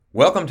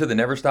Welcome to the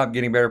Never Stop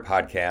Getting Better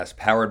podcast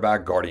powered by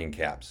Guardian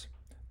Caps.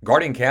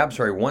 Guardian Caps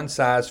are a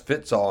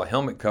one-size-fits-all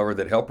helmet cover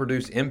that help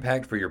reduce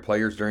impact for your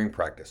players during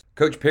practice.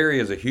 Coach Perry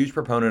is a huge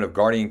proponent of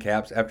Guardian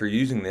Caps after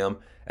using them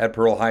at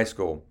Pearl High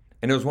School,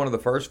 and it was one of the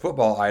first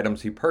football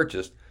items he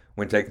purchased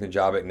when taking the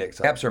job at Nick.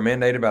 Caps are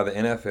mandated by the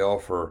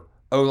NFL for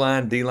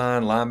O-line,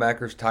 D-line,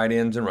 linebackers, tight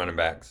ends, and running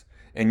backs,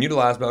 and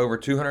utilized by over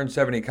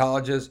 270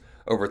 colleges,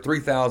 over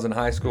 3,000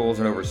 high schools,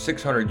 and over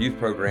 600 youth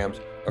programs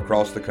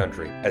across the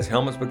country. As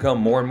helmets become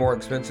more and more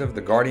expensive,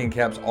 the Guardian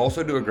Caps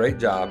also do a great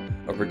job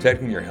of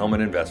protecting your helmet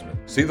investment.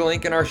 See the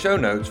link in our show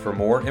notes for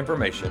more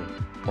information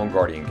on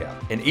Guardian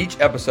Cap. In each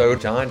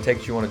episode, John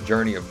takes you on a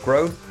journey of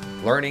growth,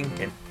 learning,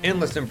 and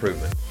endless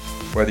improvement.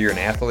 Whether you're an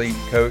athlete,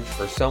 coach,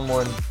 or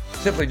someone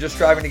simply just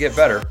striving to get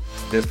better,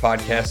 this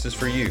podcast is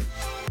for you.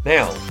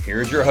 Now,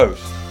 here's your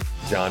host,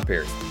 John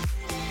Perry.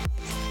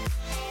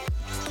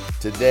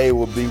 Today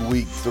will be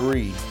week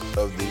 3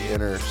 of the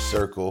Inner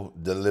Circle,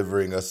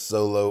 delivering a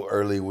solo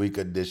early week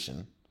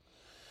edition.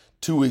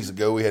 2 weeks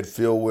ago, we had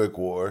Phil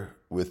Wickwar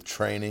with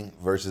training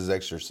versus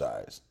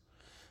exercise.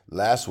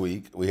 Last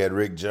week, we had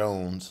Rick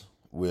Jones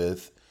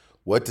with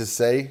what to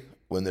say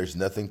when there's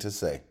nothing to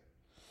say.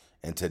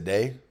 And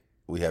today,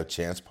 we have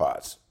Chance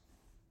Potts.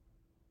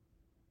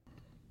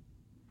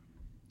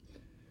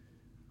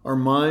 Our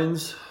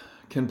minds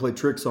can play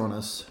tricks on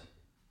us,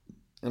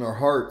 and our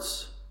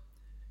hearts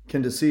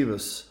can deceive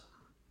us.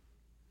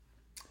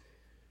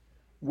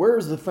 Where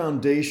is the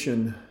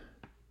foundation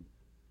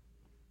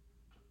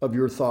of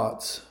your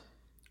thoughts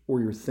or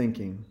your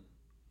thinking?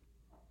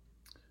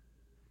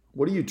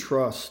 What do you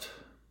trust?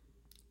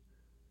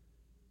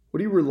 What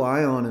do you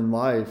rely on in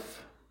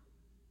life?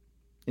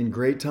 In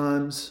great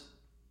times,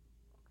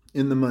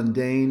 in the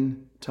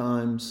mundane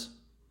times,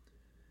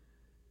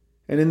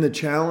 and in the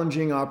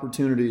challenging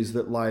opportunities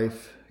that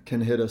life can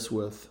hit us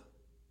with?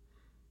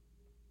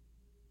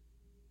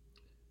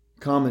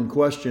 Common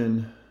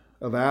question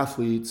of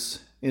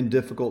athletes in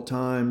difficult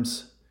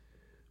times,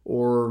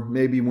 or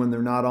maybe when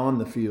they're not on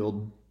the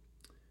field,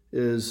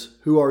 is,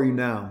 who are you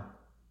now?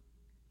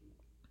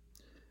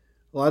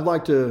 Well, I'd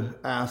like to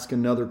ask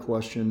another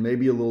question,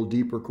 maybe a little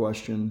deeper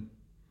question.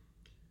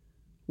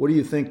 What do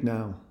you think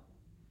now?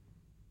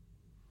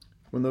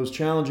 When those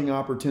challenging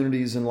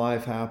opportunities in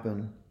life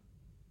happen,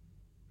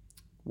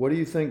 what do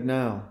you think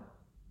now?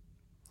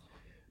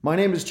 My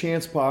name is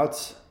Chance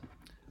Potts.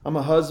 I'm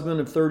a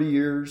husband of 30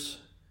 years,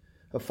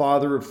 a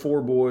father of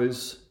 4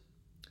 boys.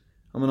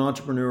 I'm an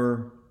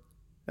entrepreneur,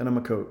 and I'm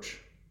a coach.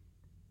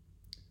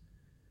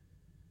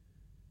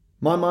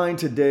 My mind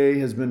today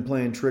has been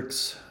playing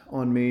tricks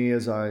on me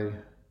as I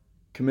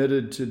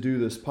committed to do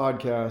this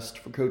podcast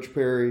for Coach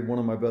Perry, one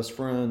of my best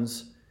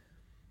friends.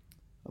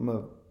 I'm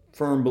a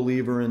firm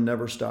believer in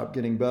Never Stop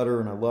Getting Better,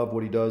 and I love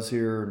what he does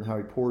here and how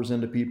he pours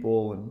into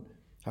people and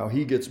how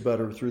he gets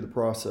better through the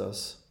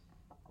process.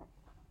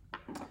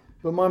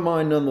 But my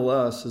mind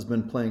nonetheless has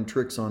been playing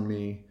tricks on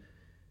me.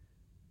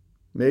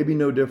 Maybe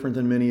no different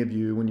than many of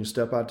you when you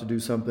step out to do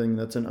something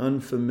that's an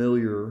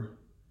unfamiliar,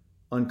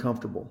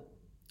 uncomfortable.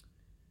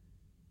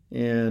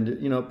 And,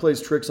 it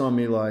plays tricks on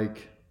me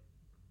like,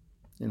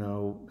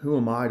 who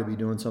am I to be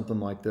doing something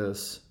like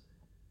this?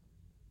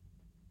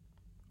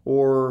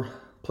 Or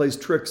plays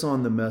tricks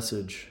on the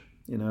message.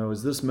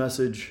 Is this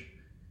message,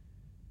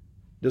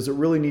 does it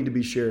really need to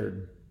be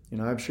shared?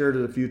 I've shared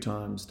it a few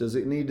times. Does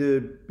it need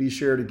to be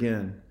shared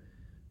again?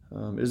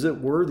 Is it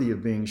worthy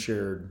of being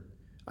shared?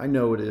 I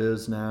know it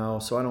is now,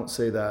 so I don't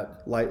say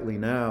that lightly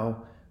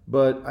now,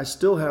 but I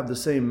still have the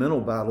same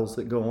mental battles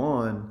that go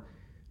on.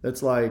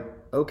 That's like,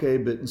 okay,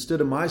 but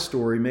instead of my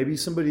story, maybe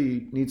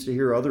somebody needs to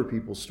hear other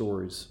people's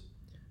stories.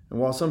 And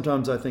while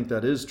sometimes I think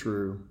that is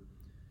true,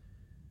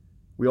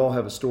 we all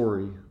have a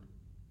story.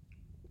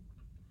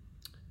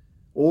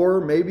 Or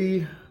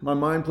maybe my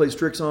mind plays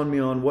tricks on me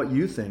on what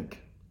you think.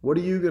 What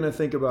are you going to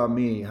think about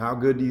me? How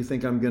good do you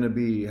think I'm going to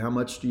be? How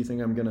much do you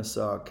think I'm going to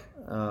suck?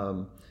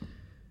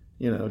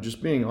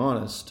 Just being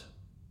honest.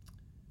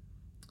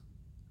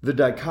 The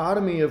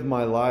dichotomy of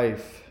my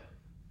life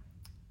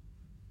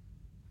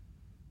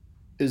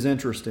is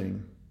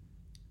interesting.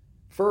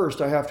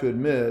 First, I have to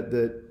admit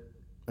that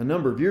a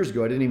number of years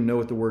ago, I didn't even know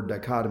what the word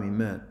dichotomy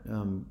meant.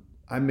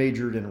 I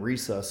majored in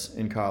recess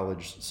in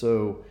college,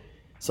 so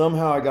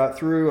somehow I got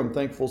through. I'm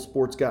thankful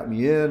sports got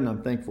me in.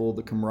 I'm thankful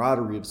the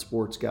camaraderie of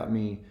sports got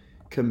me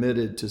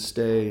committed to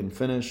stay and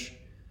finish.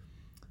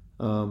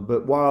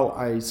 But while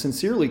I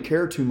sincerely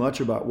care too much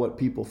about what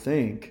people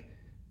think,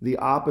 the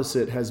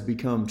opposite has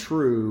become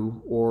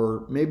true,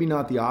 or maybe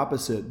not the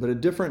opposite, but a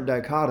different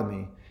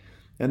dichotomy.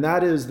 And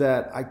that is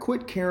that I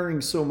quit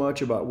caring so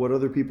much about what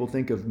other people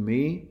think of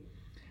me,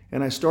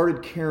 and I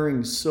started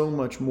caring so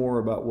much more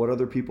about what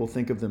other people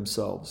think of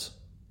themselves.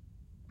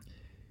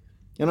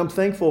 And I'm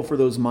thankful for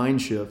those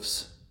mind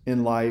shifts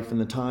in life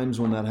and the times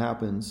when that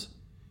happens.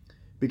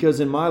 Because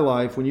in my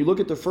life, when you look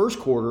at the first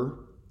quarter,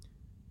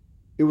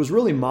 it was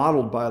really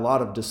modeled by a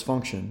lot of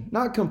dysfunction.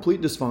 Not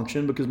complete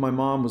dysfunction, because my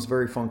mom was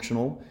very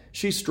functional.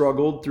 She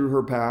struggled through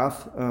her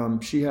path.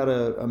 She had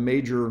a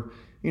major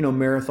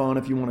marathon,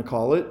 if you want to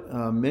call it,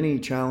 many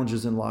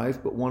challenges in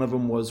life, but one of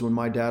them was when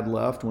my dad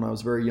left when I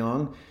was very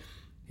young.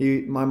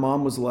 My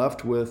mom was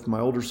left with my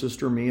older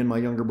sister, me, and my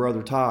younger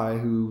brother, Ty,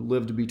 who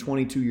lived to be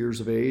 22 years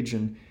of age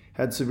and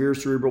had severe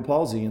cerebral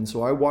palsy. And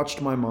so I watched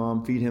my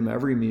mom feed him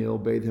every meal,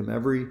 bathe him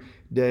every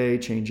day,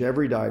 change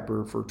every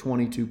diaper for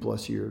 22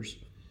 plus years.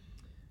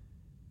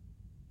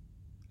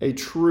 A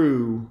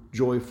true,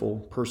 joyful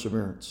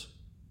perseverance.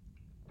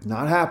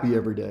 Not happy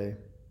every day,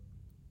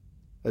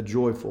 a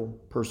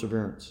joyful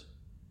perseverance.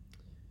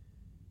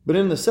 But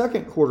in the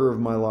second quarter of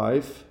my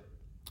life,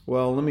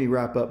 well, let me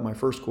wrap up my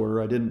first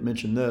quarter. I didn't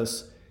mention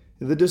this.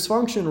 The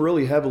dysfunction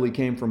really heavily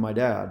came from my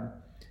dad,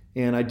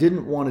 and I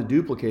didn't want to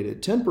duplicate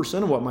it.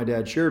 10% of what my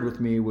dad shared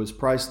with me was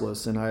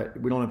priceless, and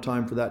we don't have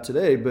time for that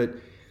today, but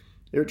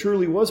it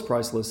truly was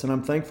priceless, and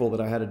I'm thankful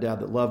that I had a dad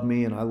that loved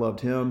me and I loved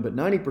him. But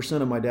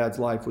 90% of my dad's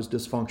life was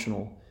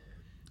dysfunctional,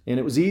 and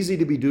it was easy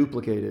to be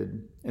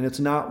duplicated, and it's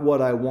not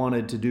what I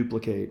wanted to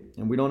duplicate.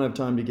 And we don't have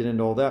time to get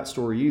into all that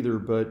story either,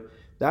 but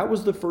that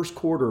was the first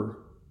quarter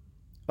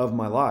of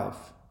my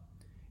life.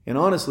 And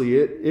honestly,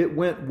 it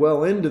went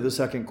well into the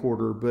second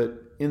quarter,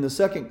 but in the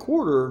second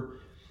quarter,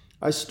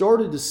 I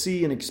started to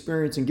see and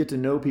experience and get to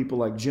know people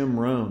like Jim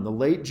Rohn, the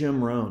late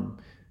Jim Rohn,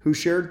 who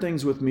shared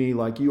things with me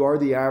like, you are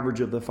the average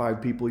of the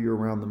 5 people you're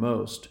around the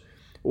most.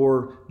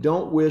 Or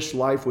don't wish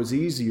life was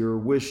easier,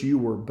 wish you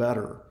were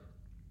better.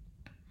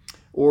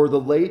 Or the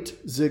late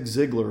Zig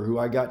Ziglar, who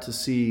I got to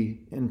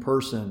see in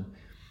person,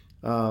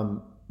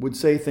 would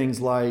say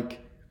things like,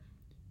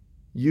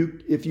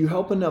 if you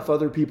help enough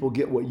other people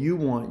get what you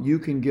want, you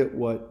can get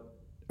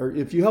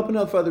if you help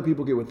enough other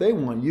people get what they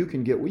want, you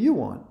can get what you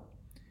want.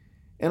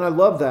 And I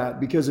love that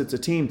because it's a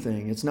team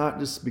thing. It's not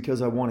just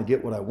because I want to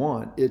get what I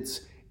want.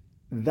 It's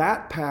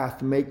that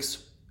path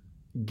makes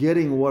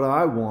getting what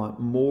I want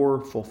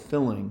more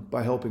fulfilling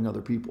by helping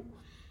other people.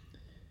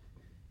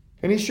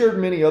 And he shared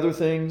many other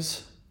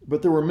things,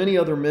 but there were many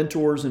other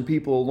mentors and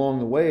people along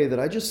the way that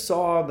I just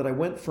saw that I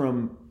went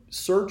from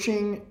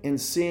searching and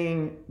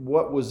seeing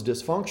what was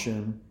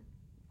dysfunction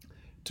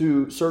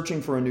to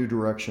searching for a new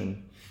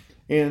direction.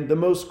 And the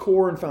most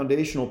core and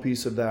foundational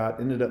piece of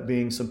that ended up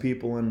being some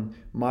people in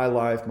my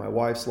life, my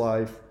wife's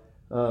life.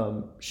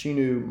 She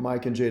knew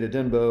Mike and Jada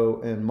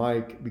Denbo, and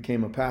Mike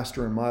became a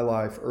pastor in my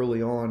life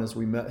early on as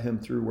we met him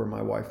through where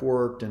my wife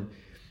worked and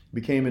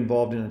became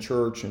involved in a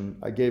church. And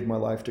I gave my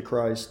life to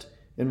Christ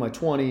in my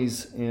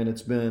 20s, and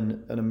it's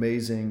been an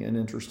amazing and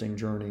interesting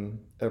journey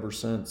ever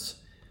since.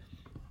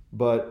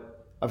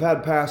 But I've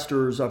had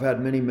pastors, I've had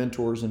many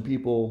mentors and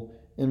people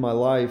in my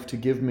life to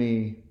give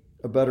me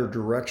a better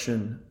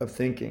direction of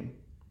thinking.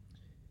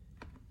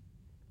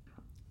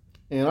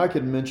 And I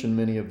could mention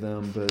many of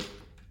them, but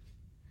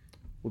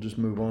we'll just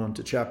move on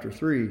to chapter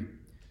 3.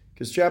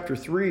 Because chapter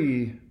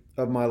 3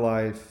 of my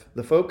life,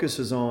 the focus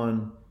is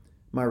on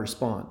my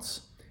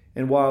response.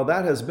 And while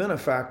that has been a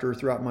factor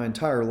throughout my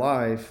entire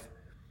life,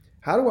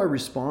 how do I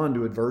respond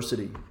to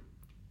adversity?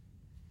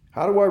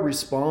 How do I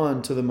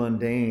respond to the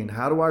mundane?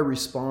 How do I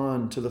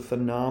respond to the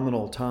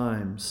phenomenal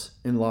times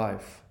in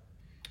life?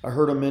 I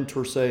heard a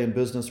mentor say in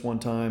business one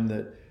time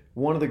that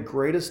one of the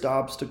greatest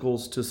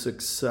obstacles to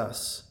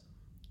success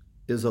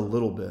is a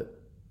little bit.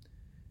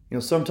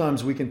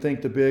 Sometimes we can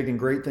think the big and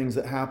great things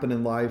that happen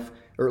in life,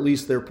 or at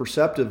least they're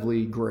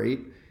perceptively great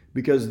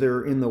because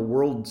they're in the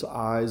world's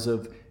eyes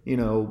of,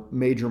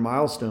 major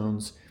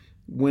milestones,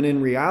 when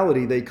in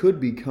reality they could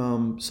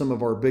become some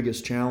of our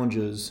biggest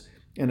challenges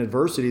and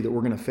adversity that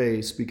we're going to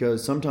face,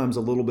 because sometimes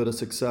a little bit of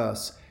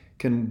success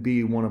can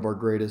be one of our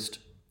greatest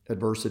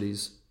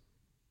adversities.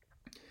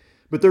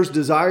 But there's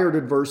desired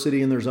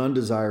adversity and there's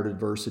undesired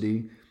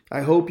adversity.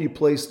 I hope you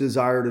place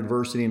desired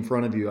adversity in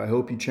front of you. I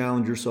hope you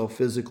challenge yourself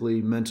physically,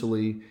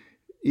 mentally,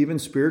 even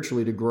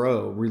spiritually to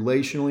grow,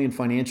 relationally and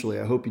financially.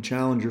 I hope you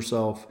challenge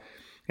yourself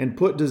and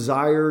put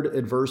desired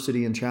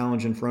adversity and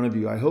challenge in front of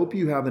you. I hope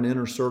you have an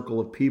inner circle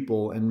of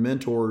people and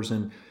mentors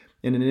and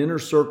an inner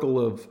circle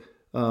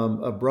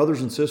of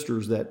brothers and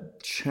sisters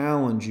that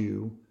challenge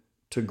you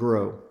to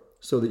grow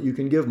so that you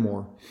can give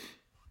more.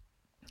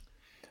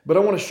 But I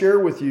want to share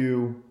with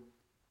you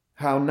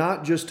how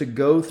not just to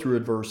go through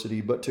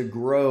adversity, but to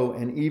grow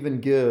and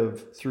even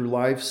give through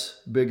life's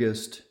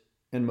biggest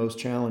and most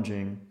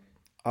challenging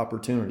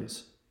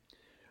opportunities.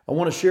 I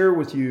want to share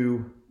with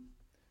you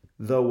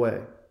the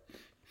way.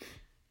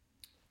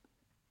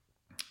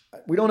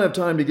 We don't have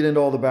time to get into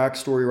all the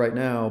backstory right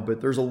now,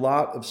 but there's a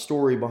lot of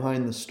story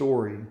behind the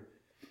story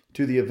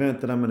to the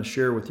event that I'm going to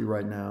share with you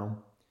right now.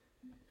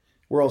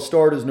 Where I'll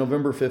start is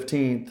November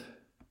 15th.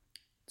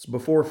 It's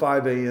before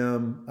 5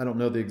 a.m. I don't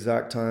know the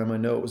exact time. I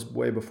know it was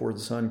way before the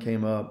sun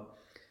came up.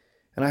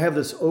 And I have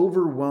this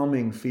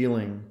overwhelming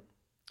feeling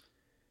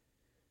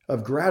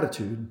of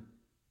gratitude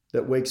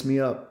that wakes me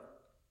up.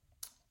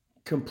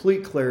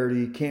 Complete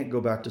clarity, can't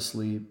go back to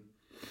sleep.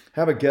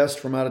 Have a guest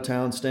from out of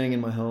town staying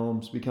in my home.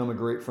 It's become a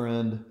great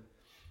friend.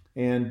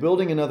 And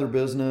building another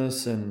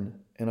business, and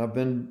I've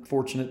been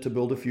fortunate to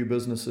build a few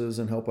businesses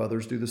and help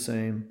others do the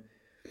same.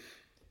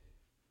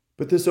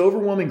 But this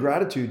overwhelming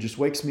gratitude just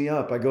wakes me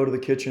up. I go to the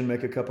kitchen,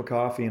 make a cup of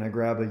coffee, and I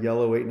grab a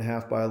yellow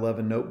 8.5 by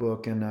 11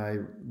 notebook, and I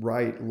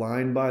write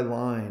line by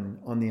line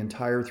on the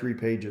entire 3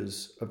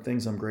 pages of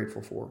things I'm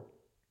grateful for.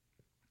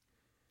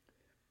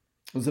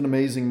 It was an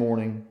amazing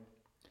morning.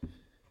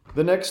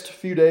 The next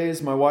few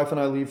days, my wife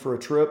and I leave for a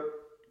trip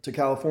to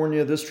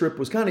California. This trip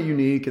was kind of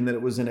unique in that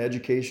it was an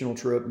educational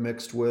trip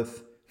mixed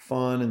with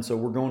fun. And so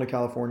we're going to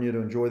California to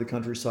enjoy the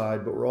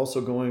countryside, but we're also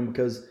going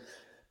because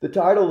the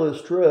title of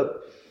this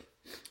trip,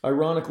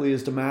 ironically,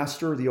 is to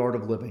master the art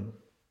of living.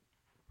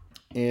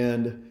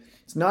 And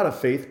it's not a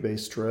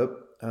faith-based trip.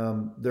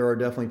 There are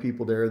definitely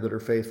people there that are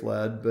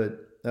faith-led, but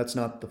that's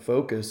not the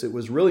focus. It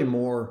was really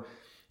more,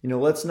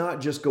 let's not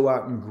just go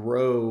out and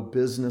grow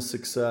business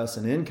success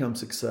and income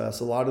success,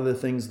 a lot of the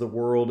things the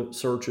world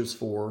searches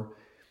for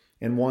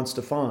and wants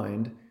to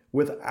find,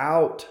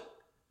 without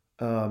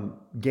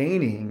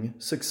gaining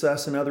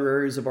success in other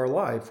areas of our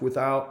life,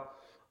 without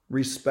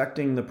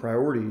respecting the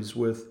priorities,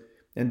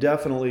 and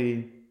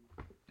definitely,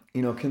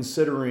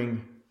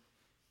 considering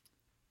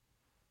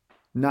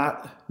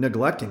not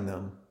neglecting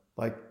them,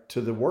 like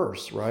to the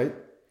worst, right?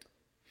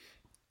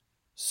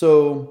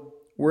 So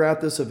we're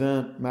at this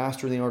event,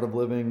 Mastering the Art of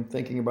Living,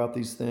 thinking about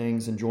these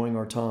things, enjoying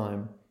our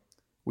time.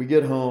 We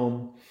get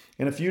home,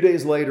 and a few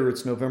days later,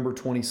 it's November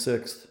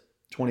 26th,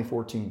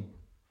 2014.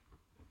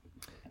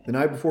 The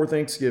night before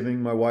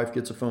Thanksgiving, my wife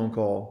gets a phone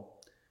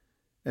call,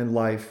 and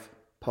life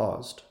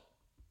paused.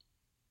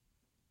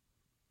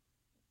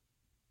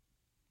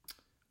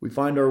 We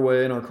find our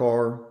way in our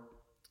car.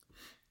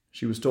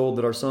 She was told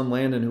that our son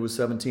Landon, who was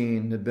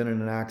 17, had been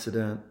in an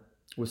accident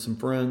with some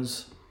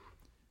friends,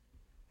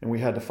 and we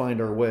had to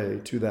find our way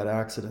to that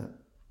accident.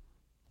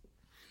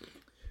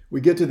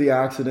 We get to the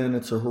accident.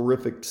 It's a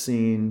horrific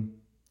scene.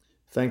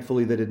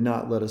 Thankfully, they did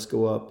not let us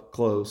go up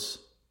close.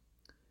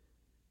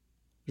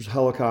 There's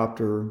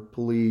helicopter,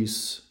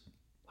 police,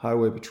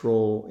 highway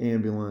patrol,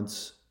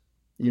 ambulance,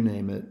 you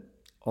name it,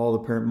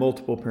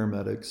 multiple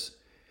paramedics.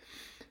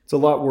 It's a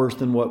lot worse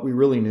than what we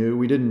really knew.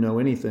 We didn't know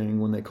anything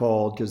when they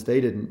called because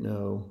they didn't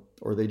know,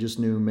 or they just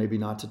knew maybe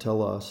not to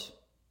tell us.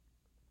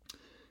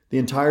 The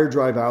entire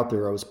drive out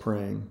there, I was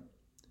praying.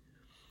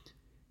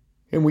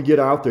 And we get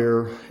out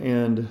there,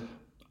 and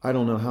I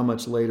don't know how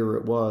much later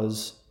it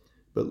was,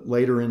 but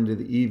later into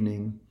the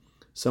evening,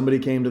 somebody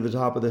came to the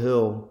top of the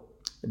hill.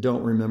 I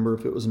don't remember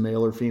if it was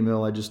male or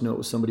female. I just know it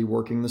was somebody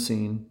working the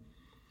scene.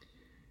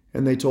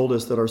 And they told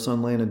us that our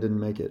son Landon didn't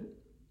make it.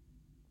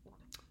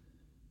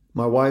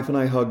 My wife and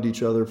I hugged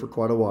each other for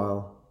quite a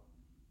while.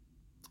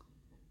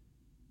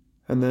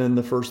 And then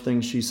the first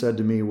thing she said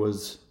to me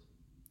was,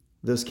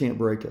 "This can't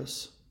break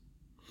us."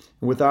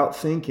 And without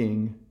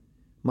thinking,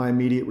 my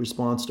immediate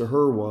response to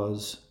her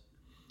was,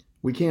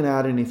 "We can't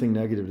add anything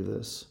negative to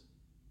this."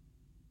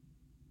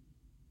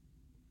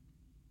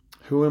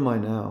 Who am I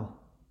now?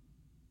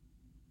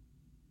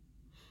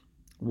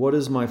 What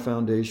is my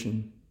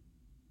foundation?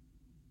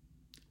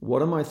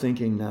 What am I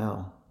thinking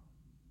now?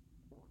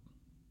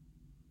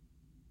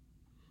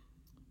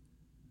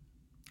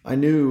 I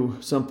knew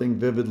something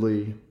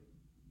vividly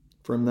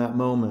from that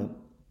moment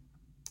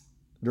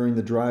during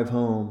the drive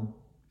home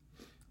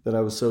that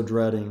I was so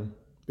dreading,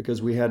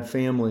 because we had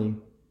family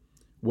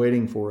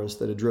waiting for us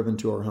that had driven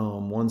to our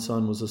home. One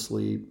son was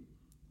asleep.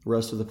 The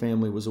rest of the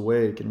family was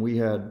awake, and we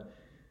had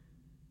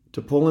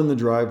to pull in the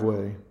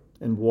driveway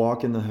and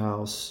walk in the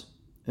house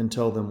and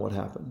tell them what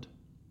happened.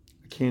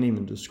 I can't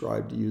even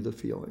describe to you the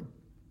feeling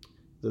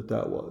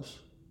that was.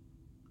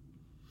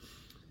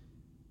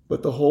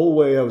 But the whole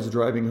way I was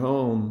driving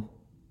home,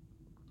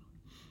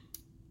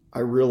 I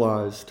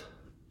realized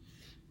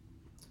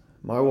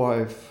my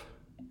wife,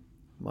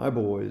 my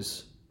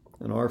boys,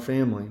 and our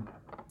family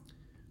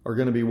are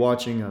going to be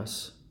watching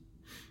us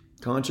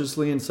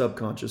consciously and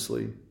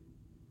subconsciously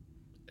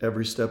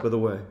every step of the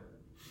way.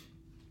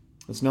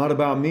 It's not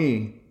about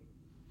me.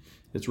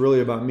 It's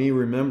really about me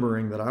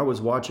remembering that I was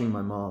watching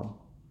my mom.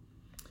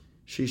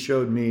 She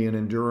showed me an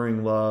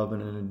enduring love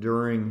and an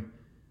enduring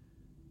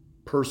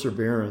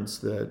perseverance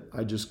that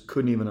I just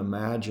couldn't even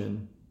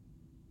imagine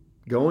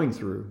going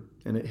through.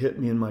 And it hit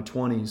me in my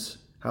 20s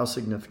how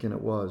significant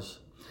it was.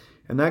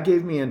 And that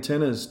gave me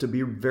antennas to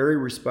be very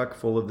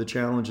respectful of the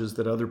challenges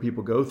that other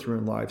people go through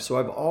in life. So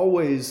I've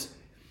always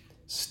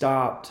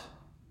stopped,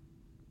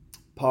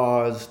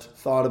 paused,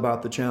 thought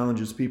about the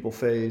challenges people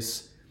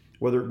face,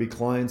 whether it be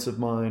clients of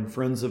mine,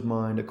 friends of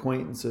mine,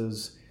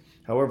 acquaintances,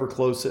 however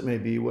close it may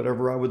be,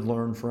 whatever I would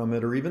learn from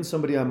it, or even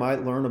somebody I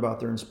might learn about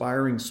their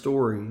inspiring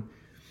story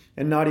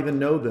and not even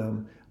know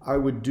them. I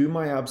would do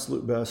my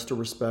absolute best to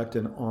respect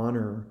and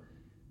honor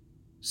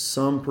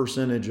some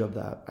percentage of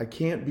that. I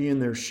can't be in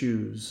their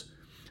shoes,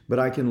 but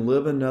I can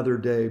live another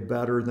day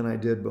better than I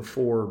did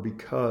before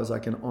because I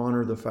can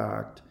honor the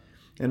fact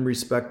and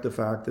respect the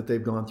fact that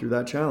they've gone through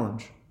that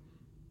challenge.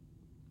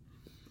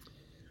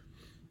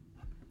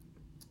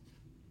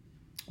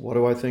 What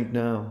do I think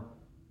now?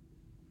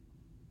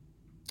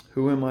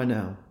 Who am I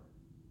now?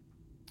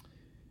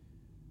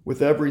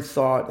 With every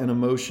thought and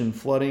emotion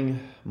flooding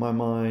my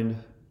mind,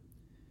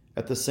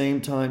 at the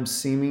same time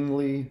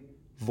seemingly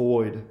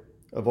void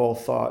of all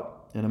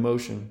thought and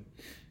emotion,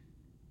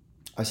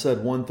 I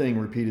said one thing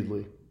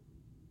repeatedly: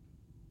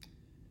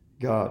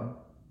 God,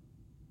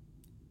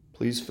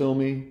 please fill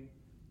me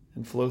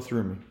and flow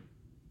through me.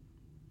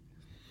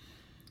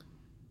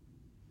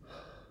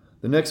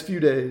 The next few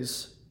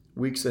days,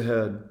 weeks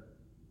ahead,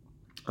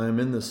 I am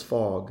in this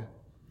fog,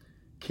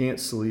 can't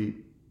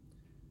sleep,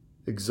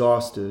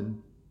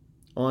 exhausted,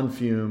 on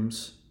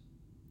fumes,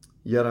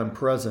 yet I'm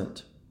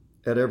present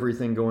at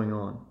everything going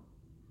on.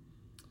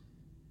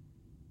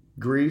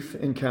 Grief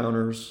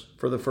encounters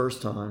for the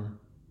first time,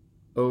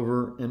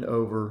 over and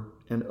over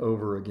and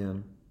over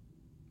again.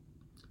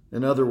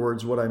 In other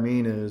words, what I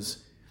mean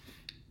is,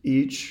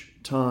 each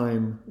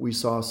time we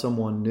saw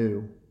someone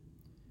new,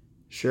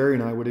 Sherry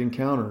and I would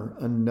encounter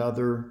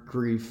another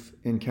grief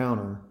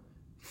encounter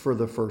for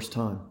the first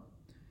time,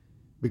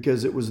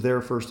 because it was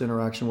their first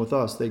interaction with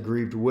us. They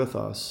grieved with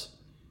us.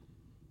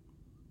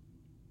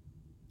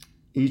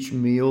 Each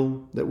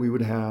meal that we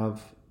would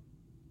have,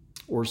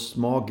 or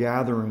small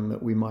gathering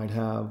that we might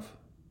have,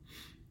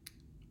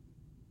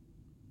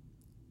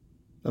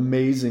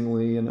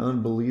 amazingly and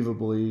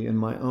unbelievably, in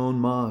my own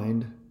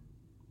mind,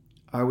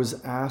 I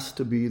was asked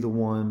to be the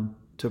one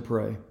to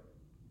pray.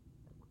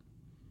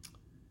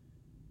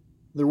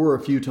 There were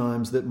a few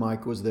times that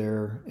Mike was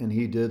there and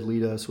he did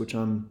lead us, which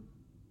I'm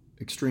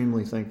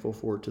extremely thankful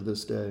for to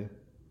this day.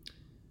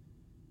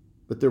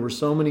 But there were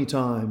so many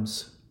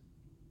times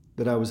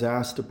that I was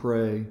asked to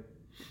pray,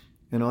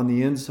 and on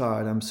the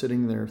inside, I'm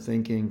sitting there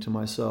thinking to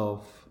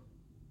myself,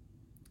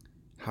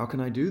 how can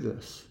I do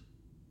this?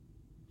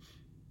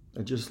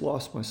 I just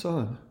lost my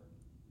son.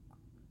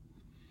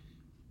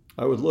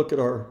 I would look at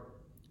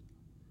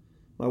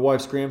my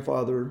wife's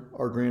grandfather,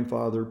 our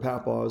grandfather,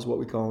 Papa is what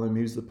we call him.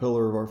 He's the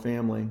pillar of our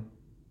family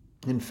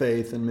in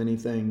faith and many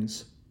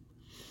things.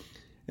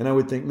 And I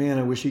would think, man,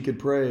 I wish he could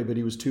pray, but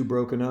he was too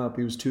broken up.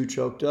 He was too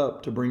choked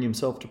up to bring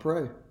himself to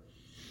pray.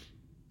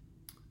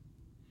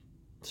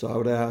 So I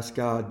would ask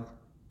God,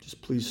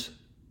 just please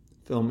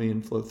fill me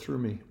and flow through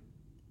me.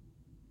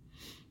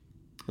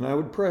 And I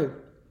would pray.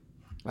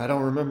 I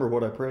don't remember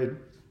what I prayed.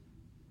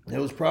 It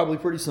was probably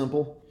pretty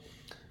simple,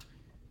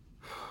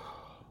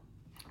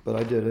 but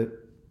I did it.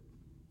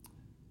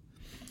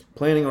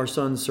 Planning our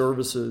son's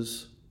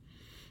services,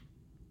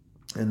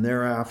 and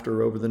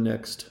thereafter, over the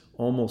next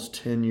almost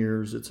 10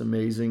 years, it's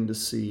amazing to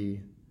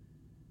see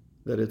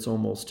that it's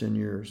almost 10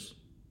 years.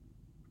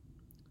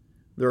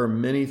 There are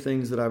many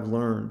things that I've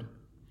learned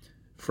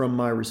from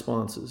my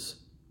responses.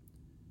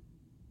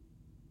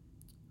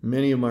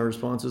 Many of my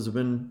responses have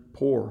been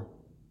poor.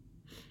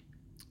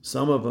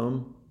 Some of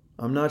them,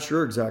 I'm not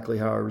sure exactly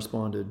how I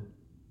responded.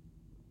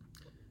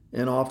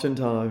 And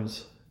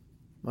oftentimes,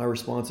 my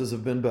responses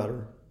have been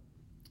better.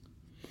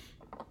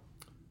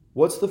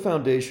 What's the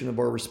foundation of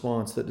our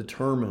response that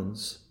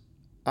determines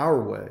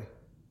our way?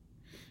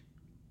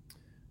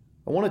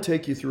 I want to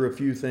take you through a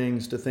few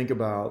things to think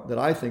about, that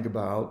I think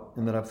about,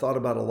 and that I've thought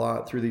about a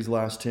lot through these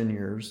last 10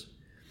 years,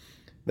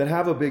 that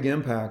have a big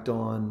impact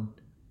on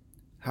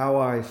how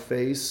I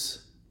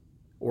face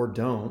or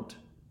don't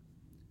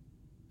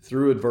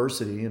through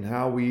adversity, and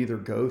how we either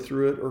go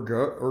through it or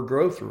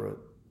grow through it.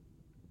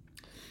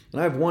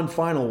 And I have one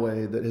final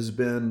way that has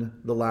been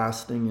the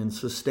lasting and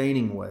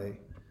sustaining way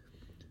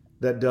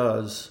that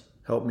does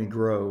help me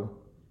grow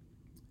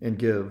and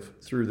give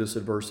through this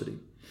adversity.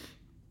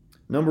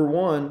 Number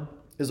one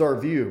is our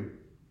view.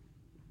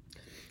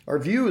 Our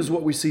view is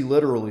what we see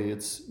literally.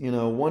 It's,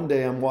 one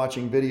day I'm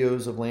watching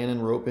videos of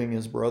Landon roping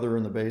his brother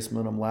in the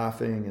basement. I'm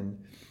laughing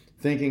and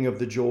thinking of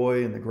the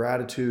joy and the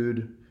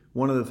gratitude.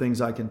 One of the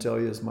things I can tell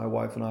you is my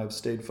wife and I have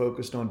stayed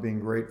focused on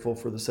being grateful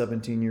for the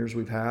 17 years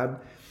we've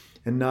had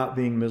and not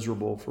being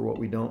miserable for what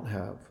we don't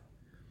have.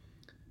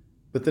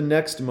 But the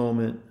next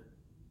moment,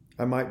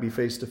 I might be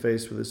face to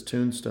face with his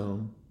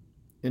tombstone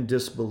in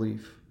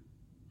disbelief.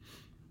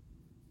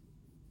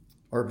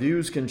 Our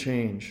views can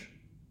change,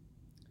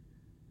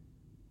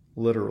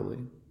 literally.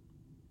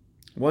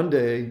 One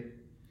day,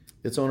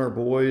 it's on our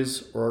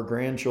boys or our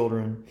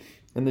grandchildren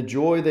and the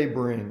joy they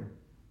bring.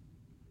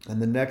 And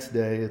the next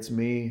day, it's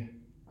me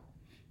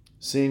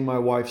seeing my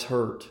wife's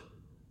hurt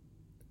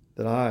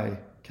that I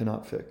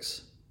cannot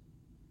fix.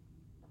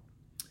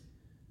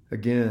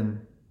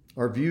 Again,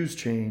 our views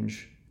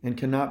change and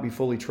cannot be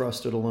fully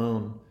trusted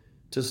alone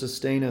to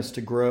sustain us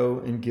to grow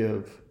and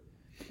give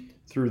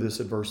through this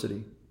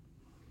adversity.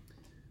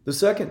 The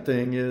second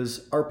thing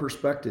is our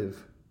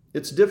perspective.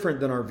 It's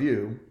different than our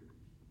view.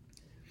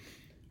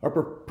 Our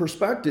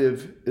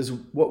perspective is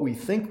what we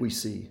think we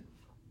see.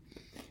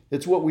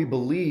 It's what we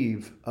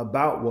believe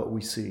about what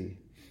we see.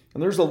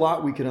 And there's a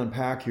lot we can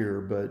unpack here,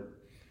 but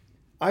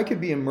I could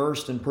be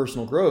immersed in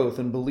personal growth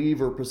and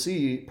believe or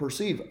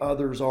perceive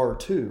others are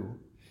too,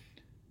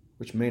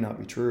 which may not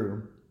be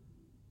true.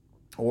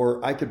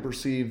 Or I could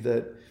perceive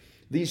that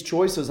these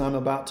choices I'm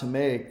about to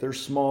make, they're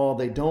small,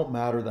 they don't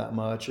matter that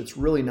much. It's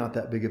really not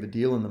that big of a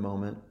deal in the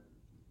moment,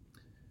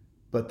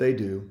 but they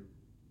do.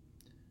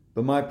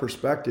 But my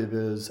perspective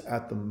is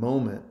at the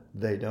moment,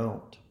 they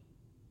don't.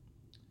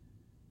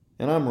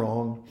 And I'm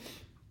wrong.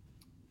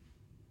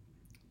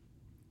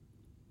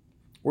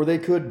 Or they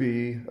could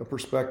be a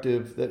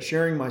perspective that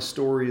sharing my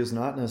story is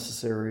not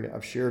necessary.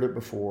 I've shared it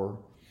before.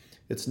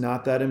 It's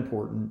not that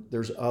important.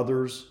 There's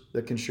others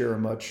that can share a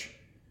much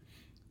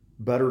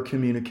better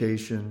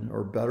communication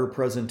or better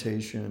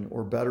presentation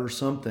or better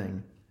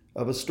something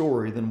of a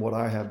story than what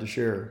I have to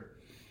share.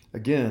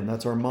 Again,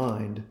 that's our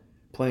mind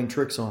playing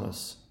tricks on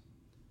us,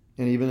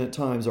 and even at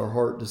times our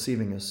heart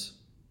deceiving us.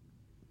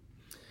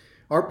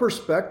 Our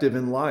perspective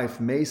in life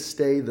may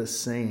stay the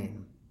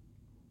same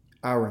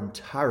our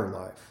entire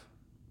life.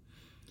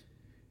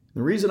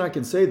 The reason I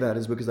can say that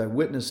is because I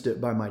witnessed it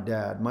by my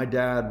dad. My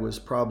dad was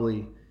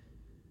probably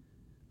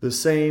the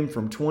same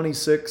from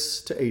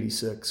 26 to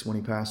 86 when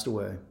he passed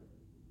away.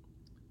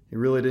 He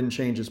really didn't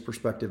change his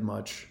perspective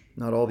much,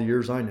 not all the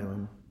years I knew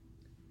him.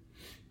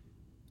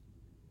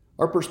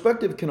 Our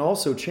perspective can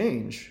also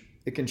change.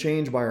 It can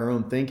change by our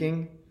own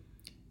thinking,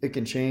 it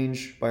can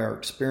change by our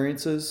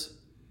experiences,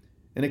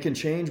 and it can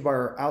change by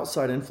our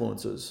outside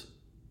influences.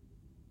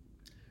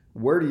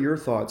 Where do your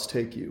thoughts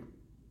take you?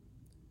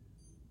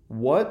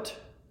 What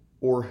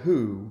or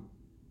who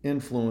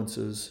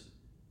influences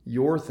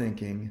your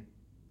thinking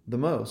the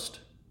most?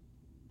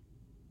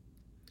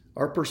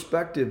 Our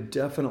perspective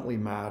definitely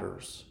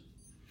matters,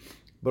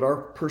 but our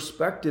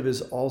perspective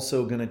is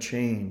also going to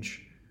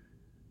change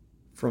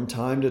from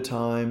time to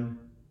time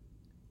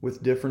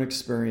with different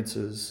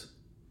experiences,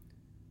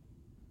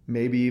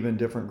 maybe even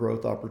different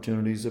growth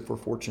opportunities if we're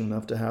fortunate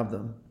enough to have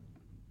them.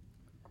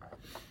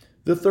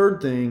 The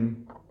third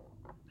thing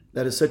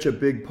that is such a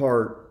big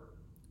part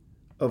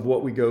of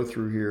what we go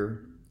through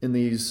here in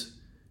these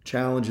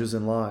challenges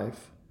in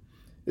life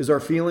is our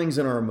feelings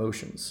and our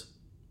emotions.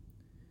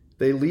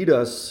 They lead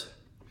us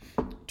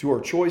to our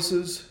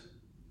choices,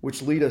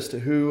 which lead us to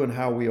who and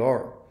how we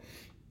are.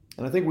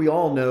 And I think we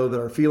all know that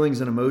our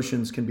feelings and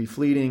emotions can be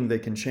fleeting. They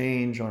can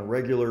change on a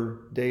regular,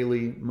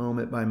 daily,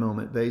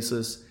 moment-by-moment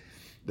basis.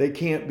 They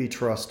can't be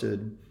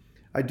trusted.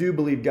 I do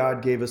believe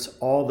God gave us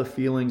all the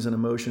feelings and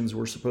emotions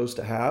we're supposed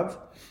to have.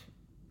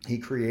 He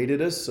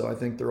created us, so I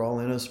think they're all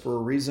in us for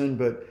a reason,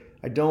 but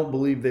I don't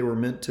believe they were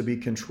meant to be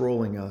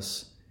controlling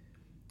us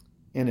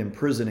and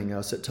imprisoning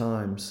us at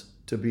times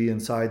to be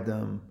inside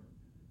them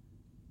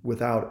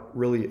without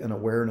really an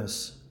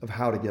awareness of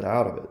how to get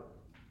out of it.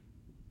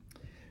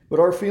 But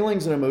our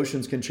feelings and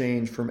emotions can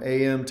change from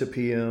AM to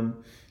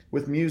PM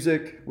with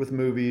music, with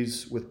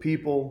movies, with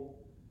people,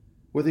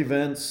 with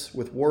events,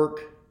 with work,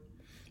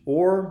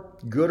 or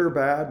good or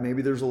bad,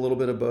 maybe there's a little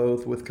bit of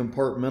both, with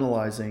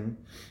compartmentalizing.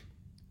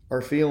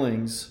 Our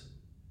feelings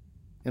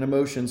and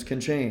emotions can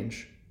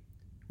change.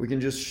 We can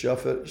just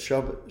shove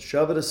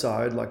it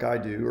aside like I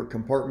do, or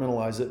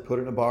compartmentalize it, put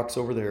it in a box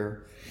over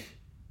there.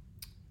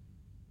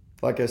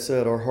 Like I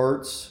said, our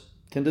hearts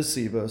can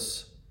deceive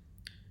us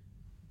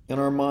and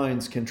our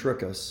minds can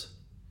trick us.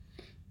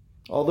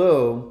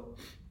 Although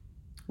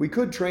we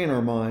could train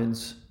our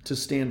minds to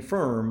stand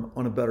firm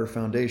on a better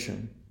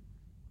foundation.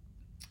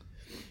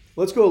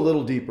 Let's go a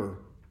little deeper.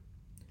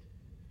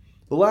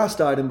 The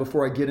last item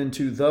before I get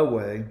into the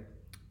way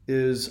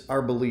is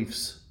our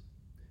beliefs.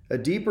 A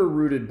deeper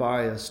rooted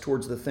bias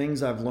towards the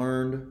things I've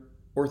learned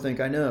or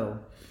think I know.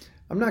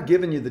 I'm not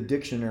giving you the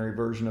dictionary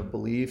version of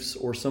beliefs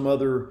or some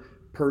other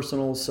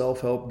personal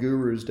self-help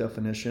guru's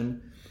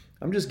definition.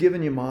 I'm just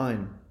giving you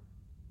mine.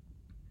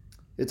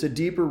 It's a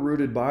deeper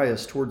rooted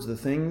bias towards the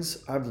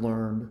things I've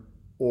learned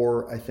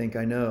or I think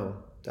I know.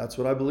 That's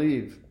what I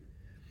believe.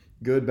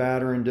 Good,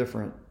 bad, or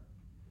indifferent.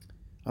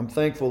 I'm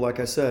thankful, like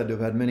I said, to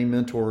have had many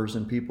mentors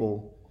and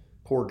people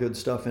pour good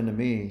stuff into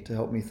me to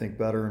help me think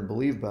better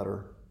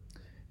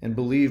and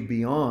believe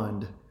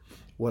beyond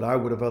what I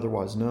would have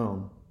otherwise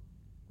known.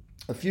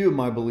 A few of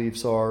my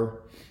beliefs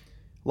are,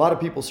 a lot of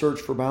people search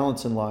for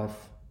balance in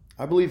life.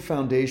 I believe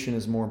foundation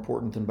is more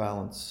important than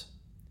balance.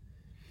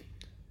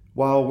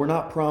 While we're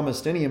not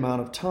promised any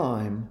amount of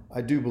time,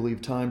 I do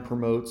believe time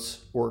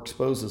promotes or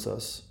exposes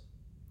us.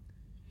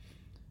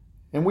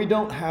 And we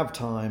don't have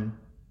time.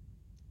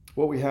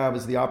 What we have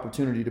is the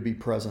opportunity to be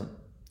present,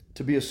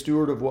 to be a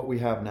steward of what we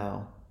have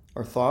now.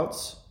 Our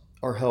thoughts,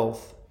 our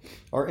health,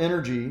 our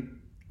energy,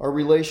 our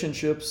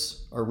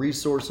relationships, our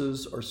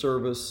resources, our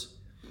service,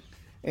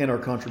 and our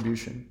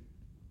contribution.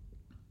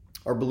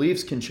 Our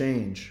beliefs can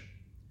change.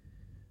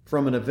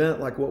 From an event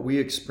like what we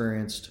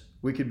experienced,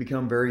 we could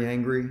become very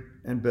angry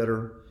and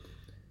bitter.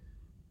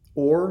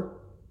 Or,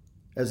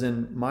 as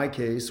in my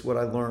case, what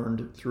I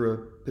learned through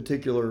a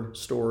particular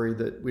story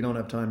that we don't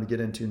have time to get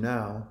into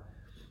now,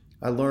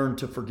 I learned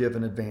to forgive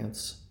in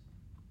advance.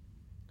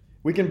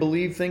 We can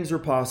believe things are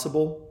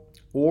possible,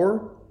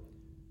 or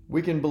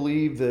we can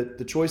believe that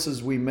the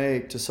choices we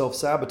make to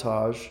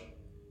self-sabotage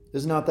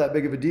is not that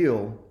big of a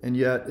deal, and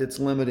yet it's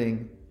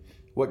limiting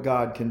what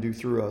God can do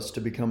through us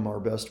to become our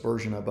best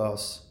version of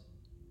us.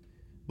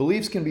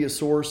 Beliefs can be a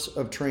source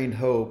of trained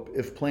hope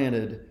if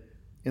planted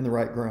in the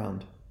right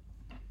ground.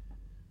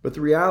 But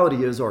the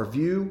reality is our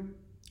view,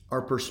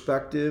 our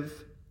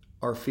perspective,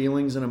 our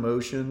feelings and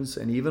emotions,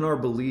 and even our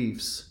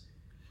beliefs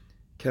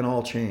can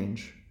all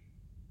change.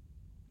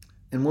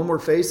 And when we're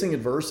facing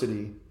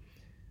adversity,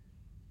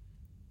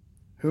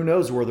 who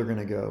knows where they're going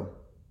to go?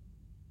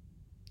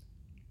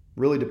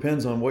 really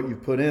depends on what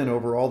you've put in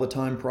over all the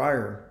time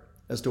prior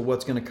as to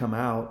what's going to come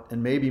out,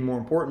 and maybe more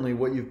importantly,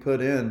 what you've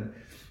put in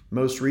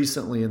most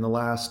recently in the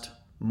last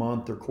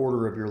month or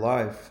quarter of your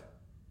life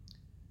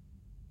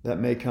that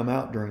may come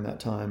out during that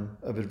time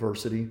of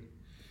adversity.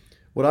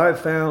 What I have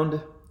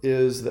found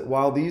is that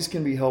while these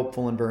can be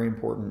helpful and very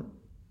important,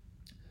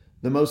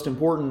 the most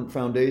important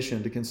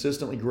foundation to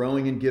consistently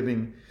growing and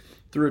giving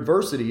through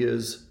adversity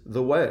is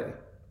the way.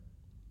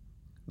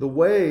 The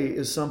way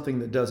is something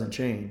that doesn't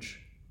change.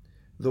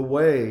 The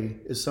way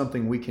is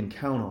something we can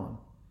count on.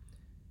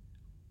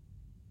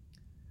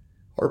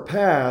 Our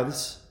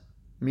paths,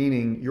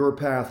 meaning your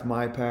path,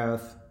 my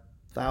path,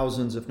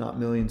 thousands if not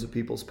millions of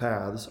people's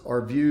paths,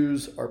 our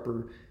views, our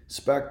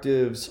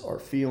perspectives, our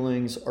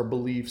feelings, our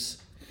beliefs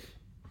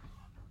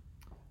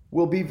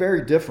will be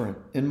very different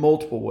in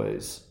multiple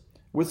ways.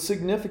 With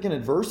significant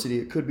adversity,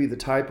 it could be the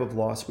type of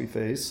loss we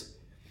face.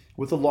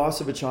 With the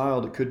loss of a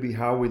child, it could be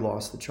how we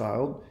lost the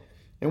child.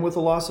 And with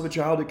the loss of a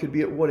child, it could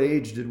be at what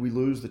age did we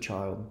lose the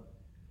child.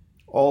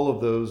 All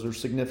of those are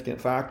significant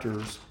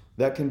factors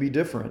that can be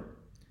different.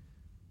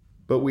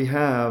 But we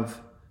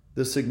have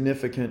the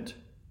significant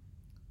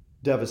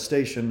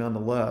devastation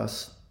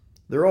nonetheless.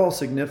 They're all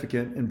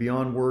significant and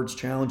beyond words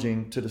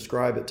challenging to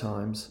describe at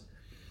times.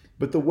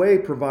 But the way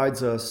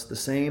provides us the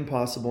same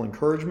possible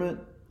encouragement,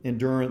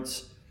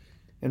 endurance,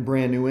 and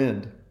brand new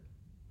end.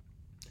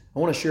 I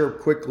want to share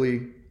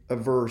quickly a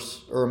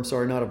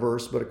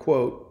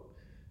quote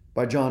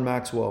by John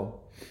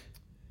Maxwell.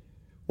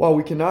 While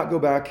we cannot go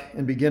back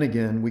and begin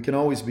again, we can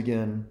always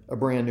begin a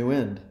brand new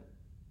end.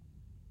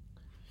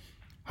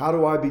 How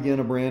do I begin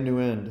a brand new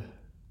end?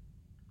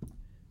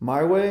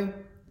 My way,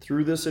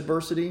 through this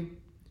adversity?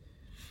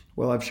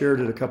 Well, I've shared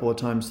it a couple of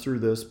times through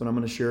this, but I'm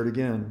going to share it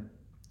again.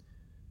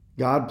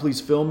 God, please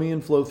fill me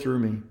and flow through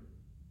me.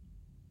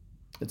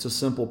 It's a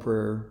simple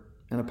prayer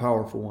and a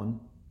powerful one.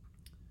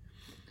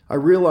 I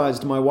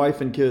realized my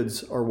wife and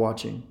kids are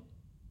watching.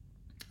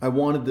 I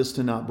wanted this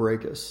to not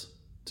break us,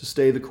 to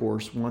stay the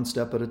course one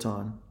step at a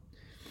time.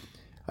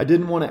 I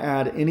didn't want to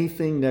add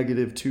anything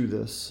negative to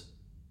this.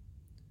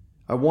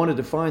 I wanted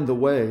to find the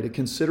way to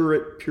consider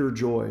it pure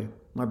joy,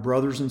 my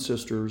brothers and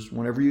sisters,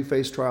 whenever you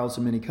face trials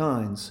of many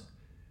kinds,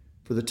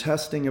 for the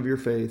testing of your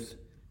faith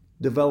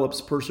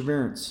develops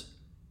perseverance.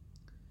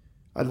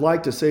 I'd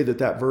like to say that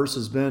that verse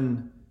has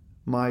been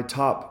my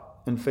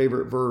top and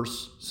favorite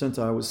verse since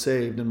I was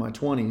saved in my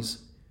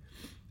 20s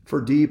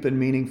for deep and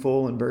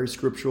meaningful and very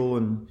scriptural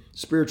and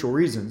spiritual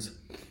reasons.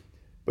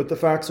 But the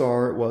facts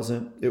are it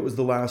wasn't. It was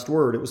the last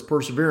word. It was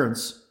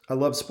perseverance. I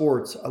love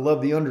sports. I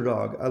love the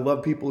underdog. I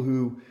love people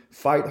who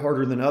fight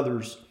harder than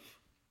others,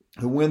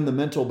 who win the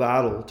mental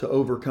battle to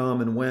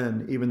overcome and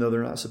win, even though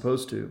they're not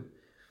supposed to.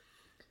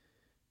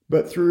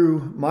 But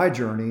through my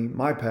journey,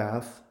 my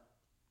path,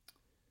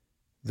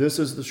 this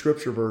is the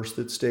scripture verse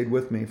that stayed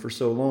with me for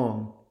so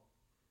long.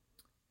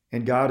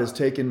 And God has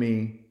taken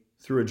me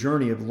through a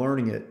journey of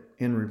learning it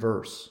in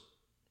reverse.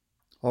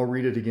 I'll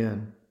read it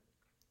again.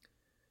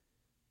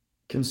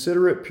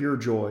 Consider it pure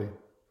joy,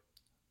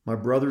 my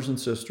brothers and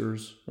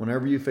sisters,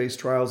 whenever you face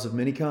trials of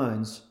many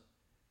kinds,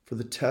 for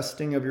the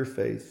testing of your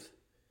faith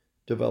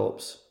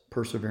develops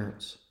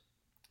perseverance.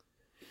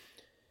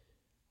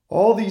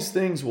 All these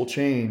things will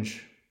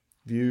change: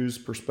 views,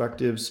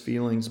 perspectives,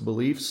 feelings,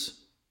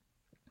 beliefs.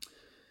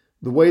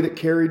 The way that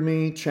carried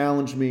me,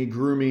 challenged me,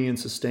 grew me, and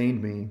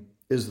sustained me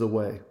is the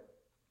way.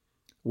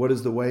 What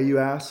is the way, you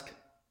ask?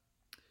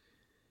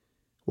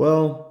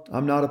 Well,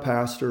 I'm not a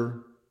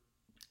pastor,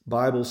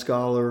 Bible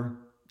scholar,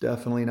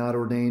 definitely not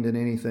ordained in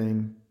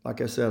anything. Like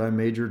I said, I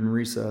majored in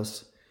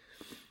recess.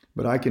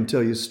 But I can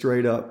tell you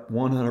straight up,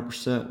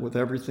 100% with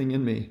everything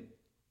in me,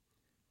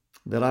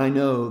 that I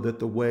know that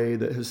the way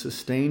that has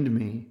sustained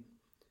me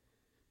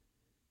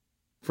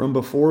from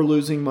before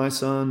losing my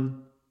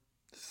son,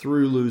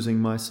 through losing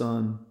my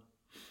son,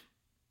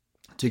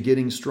 to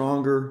getting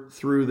stronger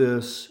through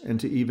this, and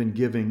to even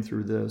giving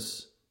through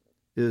this,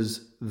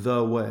 is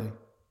the way,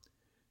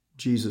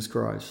 Jesus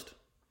Christ.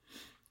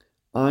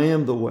 I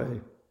am the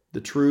way,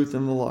 the truth,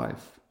 and the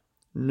life.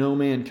 No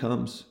man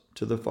comes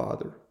to the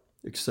Father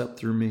except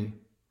through me.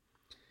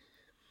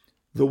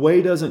 The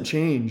way doesn't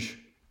change.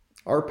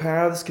 Our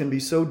paths can be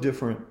so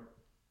different.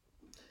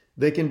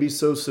 They can be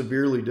so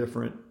severely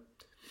different.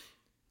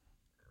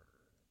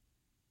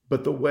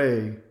 But the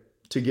way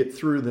to get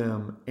through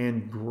them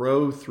and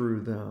grow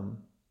through them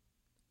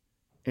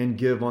and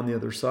give on the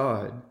other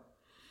side,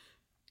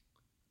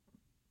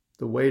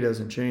 the way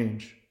doesn't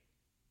change.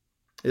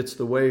 It's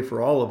the way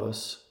for all of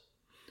us.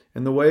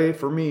 And the way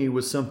for me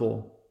was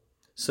simple,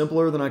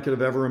 simpler than I could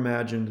have ever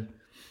imagined.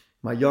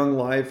 My young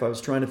life, I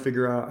was trying to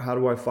figure out, how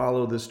do I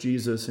follow this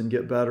Jesus and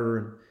get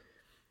better,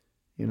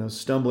 and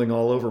stumbling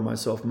all over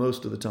myself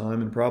most of the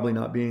time, and probably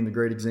not being the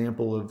great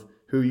example of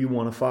who you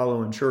want to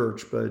follow in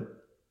church. But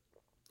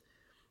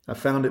I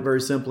found it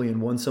very simply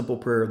in one simple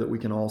prayer that we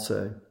can all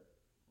say: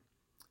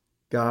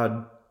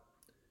 God,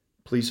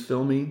 please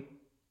fill me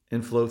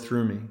and flow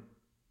through me.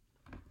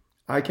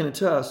 I can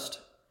attest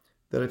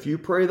that if you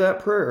pray that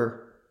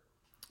prayer,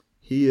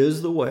 He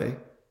is the way,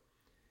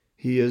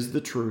 He is the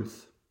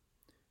truth,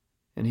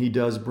 and He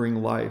does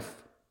bring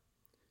life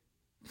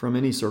from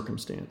any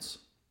circumstance,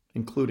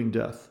 including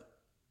death.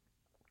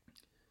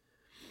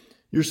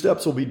 Your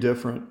steps will be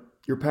different.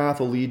 Your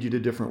path will lead you to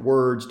different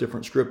words,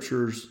 different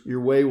scriptures.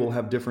 Your way will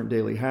have different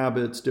daily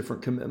habits,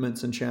 different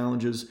commitments and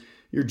challenges.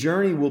 Your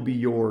journey will be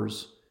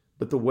yours,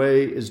 but the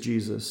way is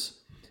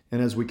Jesus.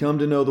 And as we come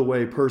to know the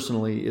way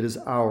personally, it is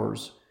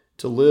ours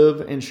to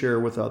live and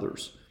share with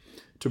others,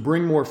 to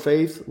bring more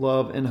faith,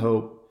 love, and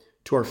hope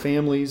to our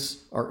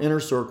families, our inner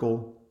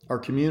circle, our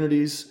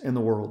communities, and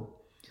the world.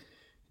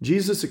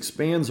 Jesus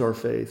expands our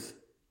faith.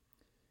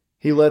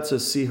 He lets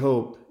us see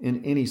hope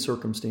in any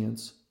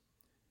circumstance,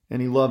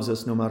 and He loves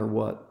us no matter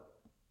what.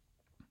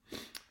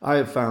 I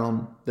have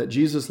found that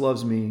Jesus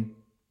loves me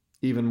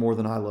even more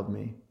than I love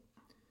me.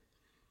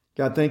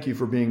 God, thank You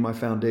for being my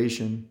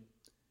foundation,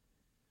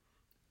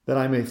 that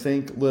I may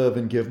think, live,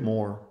 and give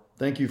more.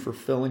 Thank You for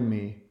filling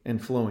me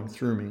and flowing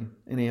through me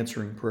and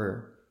answering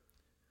prayer.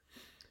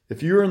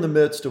 If you're in the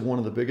midst of one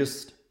of the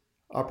biggest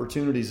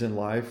opportunities in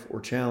life,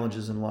 or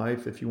challenges in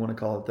life, if you want to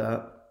call it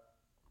that,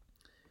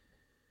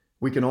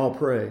 we can all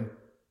pray,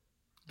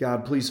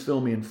 God, please fill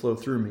me and flow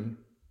through me.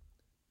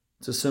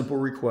 It's a simple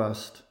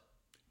request.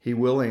 He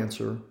will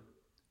answer.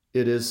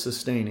 It is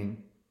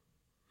sustaining.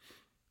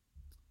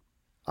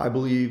 I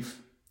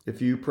believe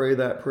if you pray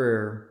that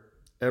prayer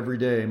every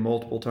day,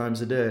 multiple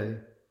times a day,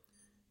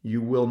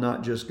 you will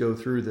not just go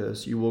through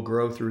this, you will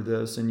grow through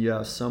this. And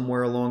yes,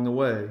 somewhere along the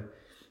way,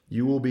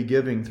 you will be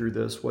giving through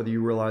this, whether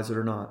you realize it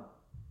or not.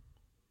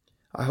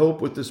 I hope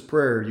with this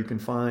prayer you can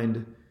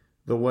find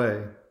the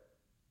way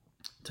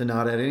to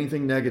not add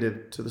anything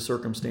negative to the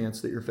circumstance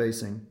that you're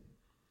facing.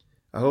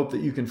 I hope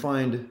that you can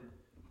find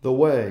the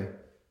way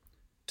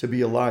to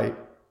be a light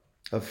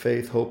of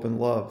faith, hope, and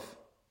love.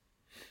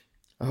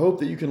 I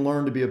hope that you can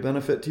learn to be a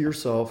benefit to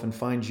yourself and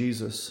find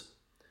Jesus,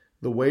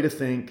 the way to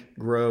think,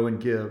 grow, and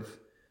give,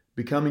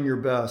 becoming your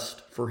best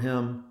for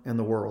Him and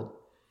the world.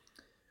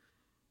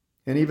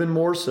 And even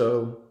more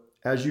so,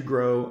 as you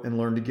grow and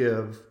learn to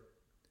give,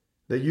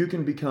 that you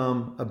can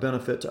become a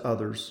benefit to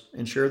others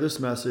and share this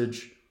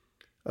message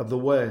of the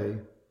way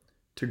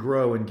to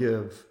grow and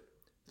give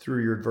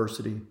through your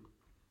adversity.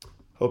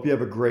 Hope you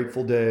have a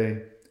grateful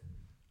day.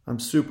 I'm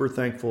super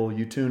thankful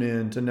you tune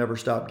in to Never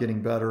Stop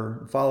Getting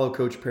Better. Follow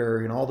Coach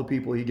Perry and all the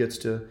people he gets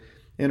to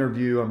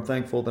interview. I'm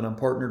thankful that I'm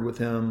partnered with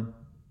him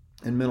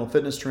in mental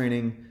fitness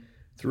training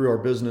through our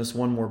business,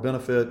 One More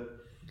Benefit,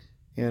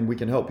 and we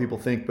can help people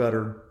think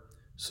better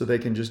so they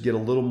can just get a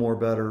little more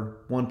better,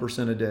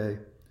 1% a day,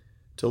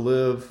 to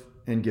live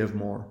and give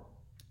more.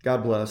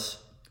 God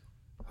bless.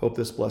 Hope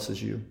this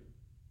blesses you.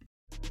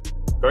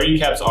 Guardian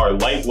caps are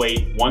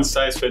lightweight,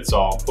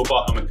 one-size-fits-all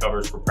football helmet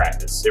covers for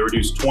practice. They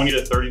reduce 20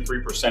 to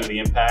 33% of the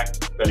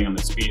impact, depending on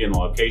the speed and the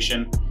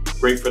location.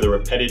 Great for the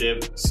repetitive,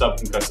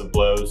 subconcussive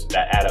blows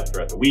that add up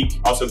throughout the week.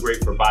 Also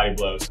great for body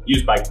blows.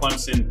 Used by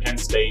Clemson, Penn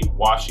State,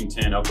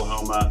 Washington,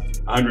 Oklahoma,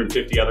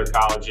 150 other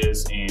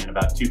colleges, and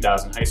about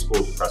 2,000 high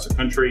schools across the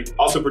country.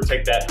 Also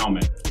protect that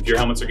helmet. If your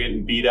helmets are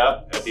getting beat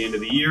up at the end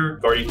of the year,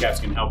 Guardian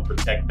caps can help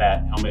protect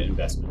that helmet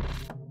investment.